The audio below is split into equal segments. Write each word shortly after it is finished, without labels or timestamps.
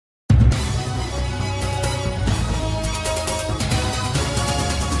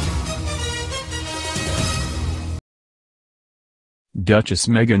Duchess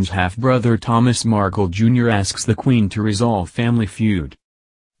Meghan's half-brother Thomas Markle Jr. asks the Queen to resolve family feud.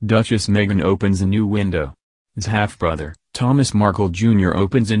 Duchess Meghan opens a new window. His half-brother, Thomas Markle Jr.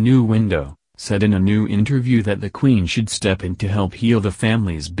 opens a new window, said in a new interview that the Queen should step in to help heal the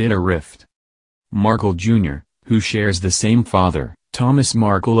family's bitter rift. Markle Jr., who shares the same father, Thomas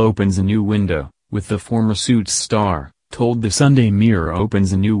Markle opens a new window, with the former Suits star, told the Sunday Mirror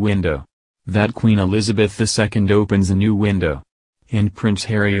opens a new window. That Queen Elizabeth II opens a new window. And Prince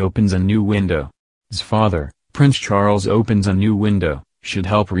Harry opens a new window. His father, Prince Charles opens a new window, should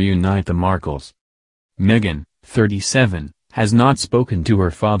help reunite the Markles. Meghan, 37, has not spoken to her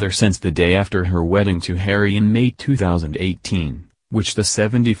father since the day after her wedding to Harry in May 2018, which the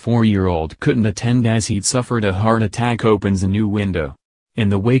 74-year-old couldn't attend as he'd suffered a heart attack. Opens a new window. In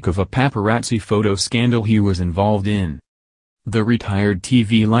the wake of a paparazzi photo scandal he was involved in. The retired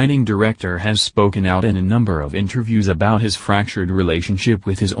TV lighting director has spoken out in a number of interviews about his fractured relationship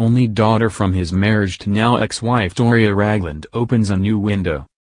with his only daughter from his marriage to now ex-wife Doria Ragland. Opens a new window.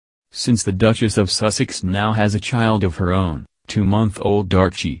 Since the Duchess of Sussex now has a child of her own, 2-month-old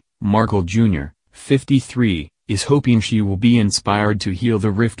Archie, Markle Jr., 53, is hoping she will be inspired to heal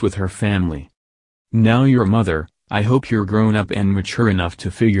the rift with her family. Now you're a mother, I hope you're grown up and mature enough to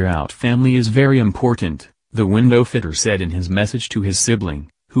figure out family is very important, the window fitter said in his message to his sibling,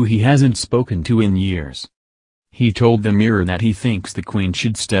 who he hasn't spoken to in years. He told the Mirror that he thinks the Queen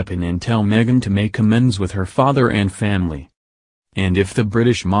should step in and tell Meghan to make amends with her father and family. And if the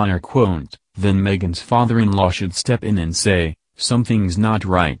British monarch won't, then Meghan's father-in-law should step in and say, something's not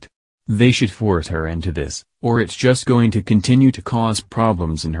right. They should force her into this, or it's just going to continue to cause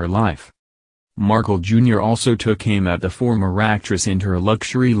problems in her life. Markle Jr. also took aim at the former actress and her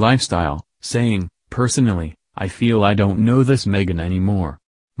luxury lifestyle, saying, personally, I feel I don't know this Meghan anymore.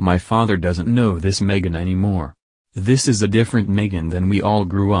 My father doesn't know this Meghan anymore. This is a different Meghan than we all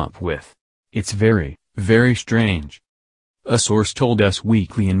grew up with. It's very, very strange. A source told Us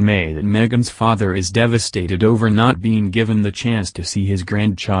Weekly in May that Meghan's father is devastated over not being given the chance to see his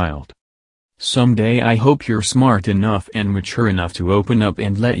grandchild. Someday I hope you're smart enough and mature enough to open up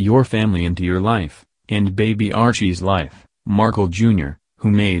and let your family into your life, and baby Archie's life, Markle Jr.,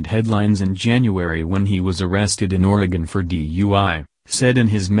 who made headlines in January when he was arrested in Oregon for DUI, said in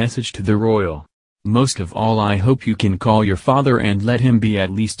his message to the royal. Most of all, I hope you can call your father and let him be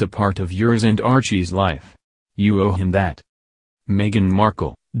at least a part of yours and Archie's life. You owe him that. Meghan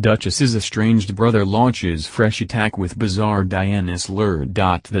Markle, Duchess's estranged brother, launches fresh attack with bizarre Diana slur.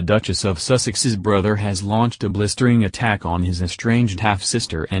 The Duchess of Sussex's brother has launched a blistering attack on his estranged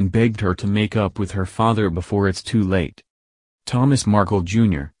half-sister and begged her to make up with her father before it's too late. Thomas Markle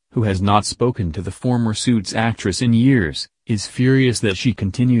Jr., who has not spoken to the former Suits actress in years, is furious that she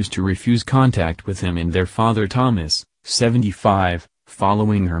continues to refuse contact with him and their father Thomas, 75,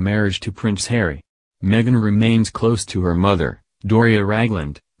 following her marriage to Prince Harry. Meghan remains close to her mother, Doria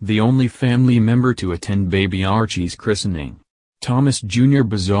Ragland, the only family member to attend baby Archie's christening. Thomas Jr.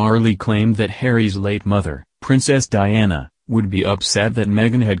 bizarrely claimed that Harry's late mother, Princess Diana, would be upset that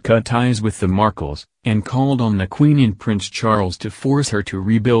Meghan had cut ties with the Markles, and called on the Queen and Prince Charles to force her to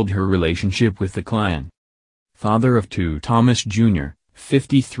rebuild her relationship with the clan. Father of two, Thomas Jr.,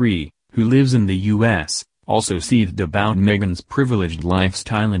 53, who lives in the U.S., also seethed about Meghan's privileged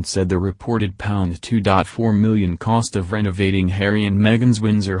lifestyle and said the reported £2.4 million cost of renovating Harry and Meghan's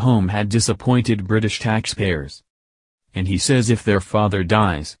Windsor home had disappointed British taxpayers. And he says if their father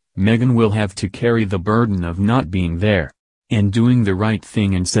dies, Meghan will have to carry the burden of not being there and doing the right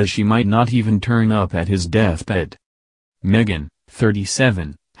thing, and says she might not even turn up at his deathbed. Meghan,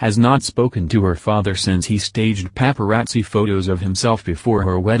 37, has not spoken to her father since he staged paparazzi photos of himself before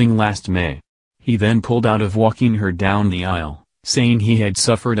her wedding last May. He then pulled out of walking her down the aisle, saying he had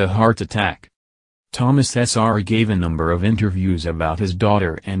suffered a heart attack. Thomas Sr. gave a number of interviews about his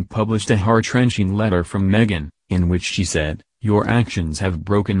daughter and published a heart-wrenching letter from Meghan, in which she said, "Your actions have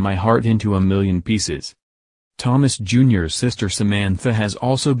broken my heart into a million pieces." Thomas Jr.'s sister Samantha has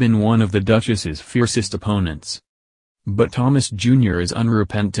also been one of the Duchess's fiercest opponents. But Thomas Jr. is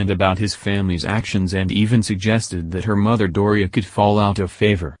unrepentant about his family's actions and even suggested that her mother Doria could fall out of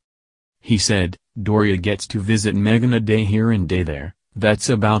favor. He said, "Doria gets to visit Meghan a day here and day there, that's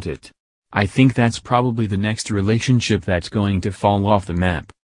about it. I think that's probably the next relationship that's going to fall off the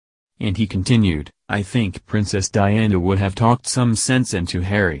map." And he continued, "I think Princess Diana would have talked some sense into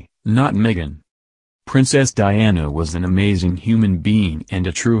Harry, not Meghan. Princess Diana was an amazing human being and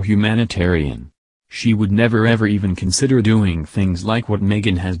a true humanitarian. She would never ever even consider doing things like what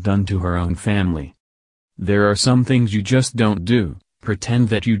Meghan has done to her own family. There are some things you just don't do, pretend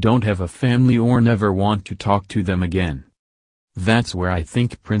that you don't have a family or never want to talk to them again." That's where I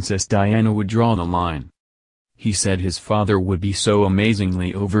think Princess Diana would draw the line. He said his father would be so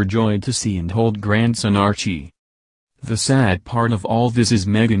amazingly overjoyed to see and hold grandson Archie. The sad part of all this is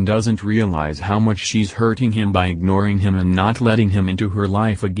Meghan doesn't realize how much she's hurting him by ignoring him and not letting him into her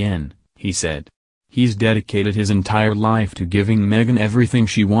life again, he said. He's dedicated his entire life to giving Meghan everything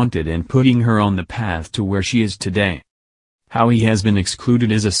she wanted and putting her on the path to where she is today. How he has been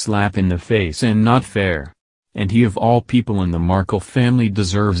excluded is a slap in the face and not fair. And he of all people in the Markle family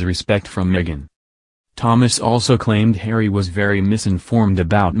deserves respect from Meghan. Thomas also claimed Harry was very misinformed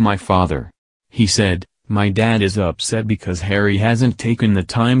about my father. He said, "My dad is upset because Harry hasn't taken the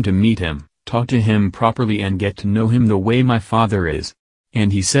time to meet him, talk to him properly and get to know him the way my father is."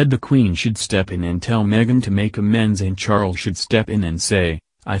 And he said the Queen should step in and tell Meghan to make amends and Charles should step in and say,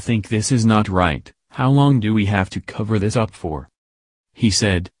 "I think this is not right, how long do we have to cover this up for?" He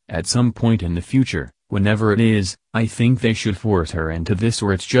said, "At some point in the future, whenever it is, I think they should force her into this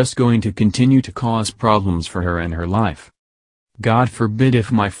or it's just going to continue to cause problems for her and her life. God forbid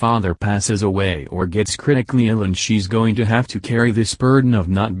if my father passes away or gets critically ill and she's going to have to carry this burden of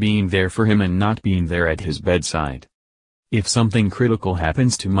not being there for him and not being there at his bedside. If something critical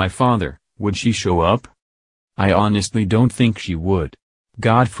happens to my father, would she show up? I honestly don't think she would.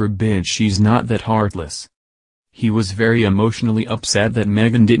 God forbid she's not that heartless." He was very emotionally upset that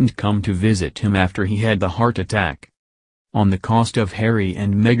Meghan didn't come to visit him after he had the heart attack. On the cost of Harry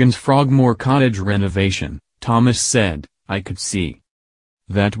and Meghan's Frogmore Cottage renovation, Thomas said, "I could see.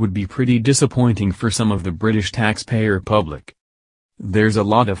 That would be pretty disappointing for some of the British taxpayer public. There's a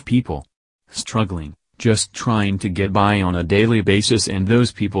lot of people struggling, just trying to get by on a daily basis and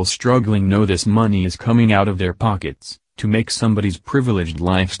those people struggling know this money is coming out of their pockets, to make somebody's privileged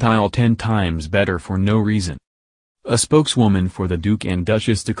lifestyle 10 times better for no reason." A spokeswoman for the Duke and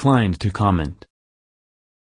Duchess declined to comment.